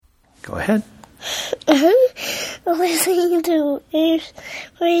Go ahead. Listening to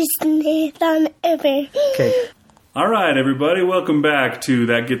First Nathan Ever. Okay. All right, everybody, welcome back to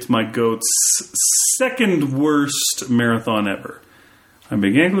That Gets My Goat's second worst marathon ever. I'm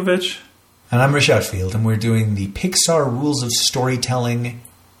Big Anklevich. And I'm Rich Outfield, and we're doing the Pixar Rules of Storytelling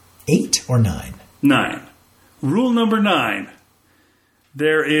 8 or 9? 9. Rule number 9.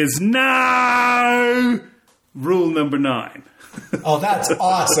 There is no rule number 9. Oh, that's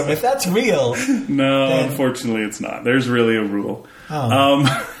awesome. If that's real. No, then... unfortunately it's not. There's really a rule.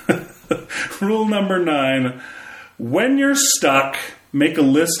 Rule number 9. When you're stuck, make a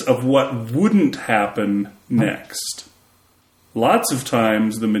list of what wouldn't happen next. Lots of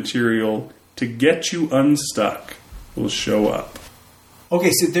times the material to get you unstuck will show up.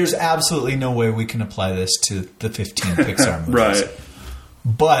 Okay, so there's absolutely no way we can apply this to the 15 Pixar movies. Right.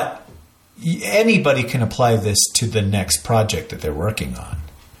 But anybody can apply this to the next project that they're working on.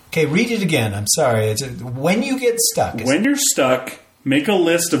 Okay, read it again. I'm sorry. When you get stuck. When you're stuck, make a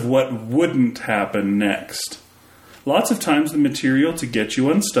list of what wouldn't happen next. Lots of times the material to get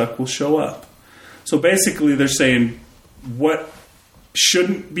you unstuck will show up. So basically they're saying what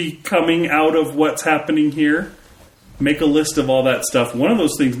shouldn't be coming out of what's happening here. Make a list of all that stuff. One of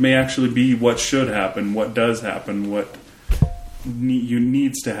those things may actually be what should happen, what does happen, what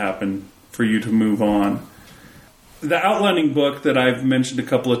needs to happen for you to move on. The outlining book that I've mentioned a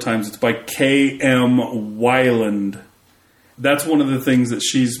couple of times, it's by K.M. Weiland. That's one of the things that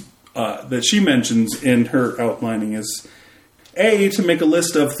she mentions in her outlining is A, to make a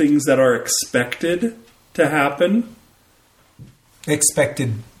list of things that are expected to happen.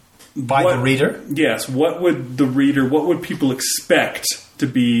 Expected by the reader? Yes. What would people expect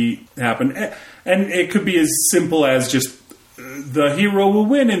to happen? And it could be as simple as just the hero will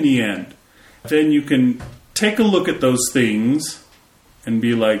win in the end. Then you can take a look at those things and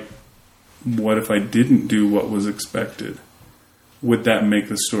be like, what if I didn't do what was expected? Would that make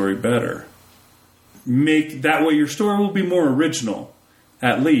the story better? That way your story will be more original,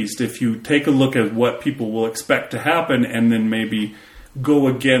 at least, if you take a look at what people will expect to happen and then maybe go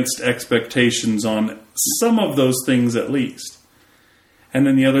against expectations on some of those things at least. And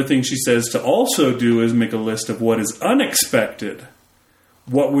then the other thing she says to also do is make a list of what is unexpected.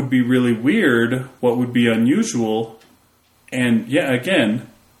 What would be really weird, what would be unusual, and yeah, again,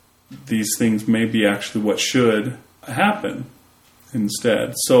 these things may be actually what should happen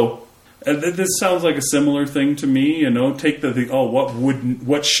instead. So this sounds like a similar thing to me, take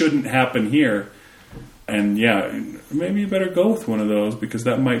what shouldn't happen here. And yeah, maybe you better go with one of those because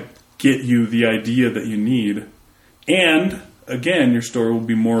that might get you the idea that you need. And again, your story will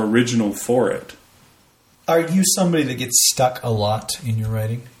be more original for it. Are you somebody that gets stuck a lot in your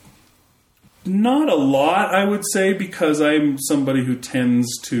writing? Not a lot, I would say, because I'm somebody who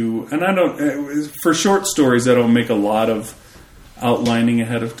tends to, and I don't, for short stories, I don't make a lot of outlining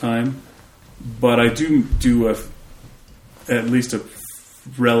ahead of time, but I do at least a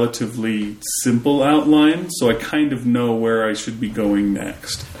relatively simple outline, so I kind of know where I should be going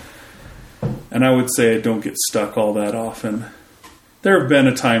next. And I would say I don't get stuck all that often. There have been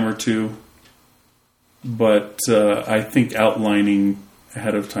a time or two, but I think outlining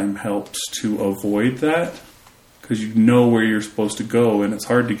ahead of time helps to avoid that, because you know where you're supposed to go, and it's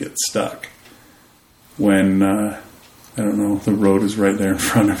hard to get stuck when, the road is right there in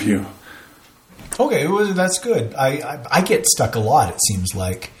front of you. Okay, well, that's good. I get stuck a lot, it seems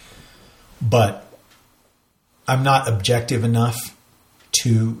like, but I'm not objective enough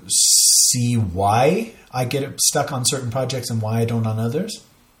to see why I get stuck on certain projects and why I don't on others.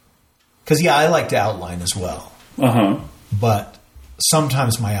 Because, I like to outline as well. Uh-huh. But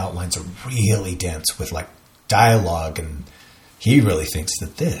sometimes my outlines are really dense with, dialogue, and he really thinks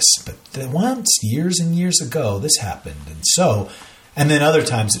that this, but once, years and years ago, this happened, and then other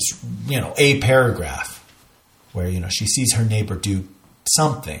times it's, a paragraph where, she sees her neighbor do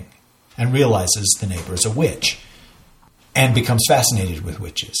something and realizes the neighbor is a witch and becomes fascinated with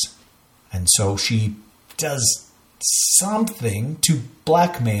witches. And so she does something to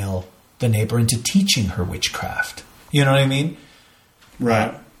blackmail the neighbor into teaching her witchcraft. You know what I mean?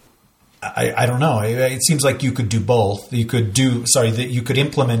 Right. I don't know. It seems like you could do both. You could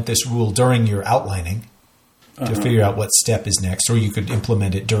implement this rule during your outlining to figure out what step is next, or you could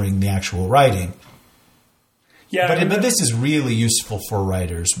implement it during the actual writing. Yeah, but this is really useful for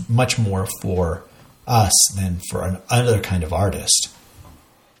writers, much more for us than for another kind of artist.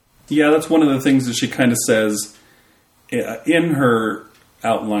 Yeah, that's one of the things that she kind of says in her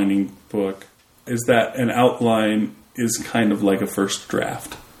outlining book, is that an outline is kind of like a first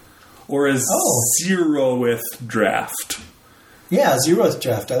draft, or a zeroth draft. Yeah, zeroth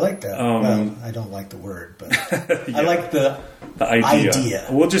draft. I like that. Well, I don't like the word, but I like the idea.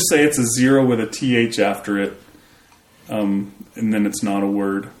 We'll just say it's a 0 with a TH after it, and then it's not a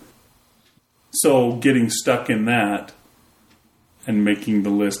word. So getting stuck in that and making the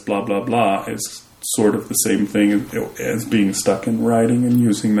list blah, blah, blah is sort of the same thing as being stuck in writing and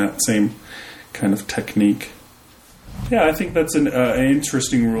using that same kind of technique. Yeah, I think that's an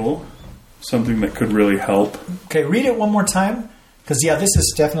interesting rule. Something that could really help. Okay, read it one more time. Because, this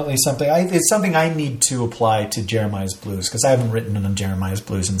is definitely something... it's something I need to apply to Jeremiah's Blues, because I haven't written on Jeremiah's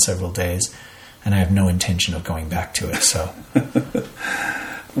Blues in several days, and I have no intention of going back to it, so...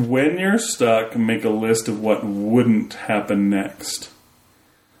 When you're stuck, make a list of what wouldn't happen next.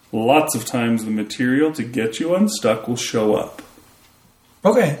 Lots of times the material to get you unstuck will show up.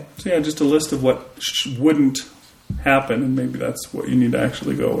 Okay. So, just a list of what wouldn't happen, and maybe that's what you need to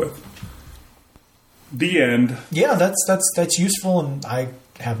actually go with. The end. Yeah, that's useful, and I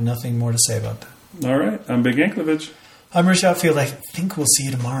have nothing more to say about that. All right. I'm Big Yankovic. I'm Rich Outfield. I think we'll see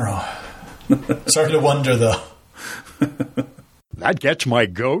you tomorrow. Sorry to wonder, though. That Gets My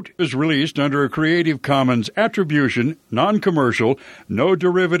Goat is released under a Creative Commons Attribution, Non-Commercial, No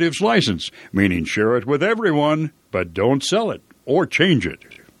Derivatives license, meaning share it with everyone, but don't sell it or change it.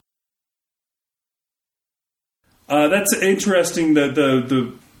 That's interesting.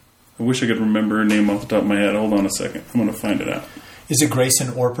 I wish I could remember her name off the top of my head. Hold on a second. I'm going to find it out. Is it Grayson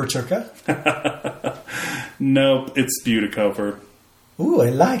Orperturka? Nope, it's Butikover. Ooh, I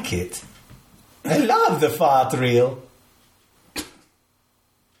like it. I love the fart reel.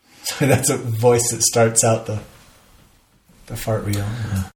 Sorry, that's a voice that starts out the fart reel.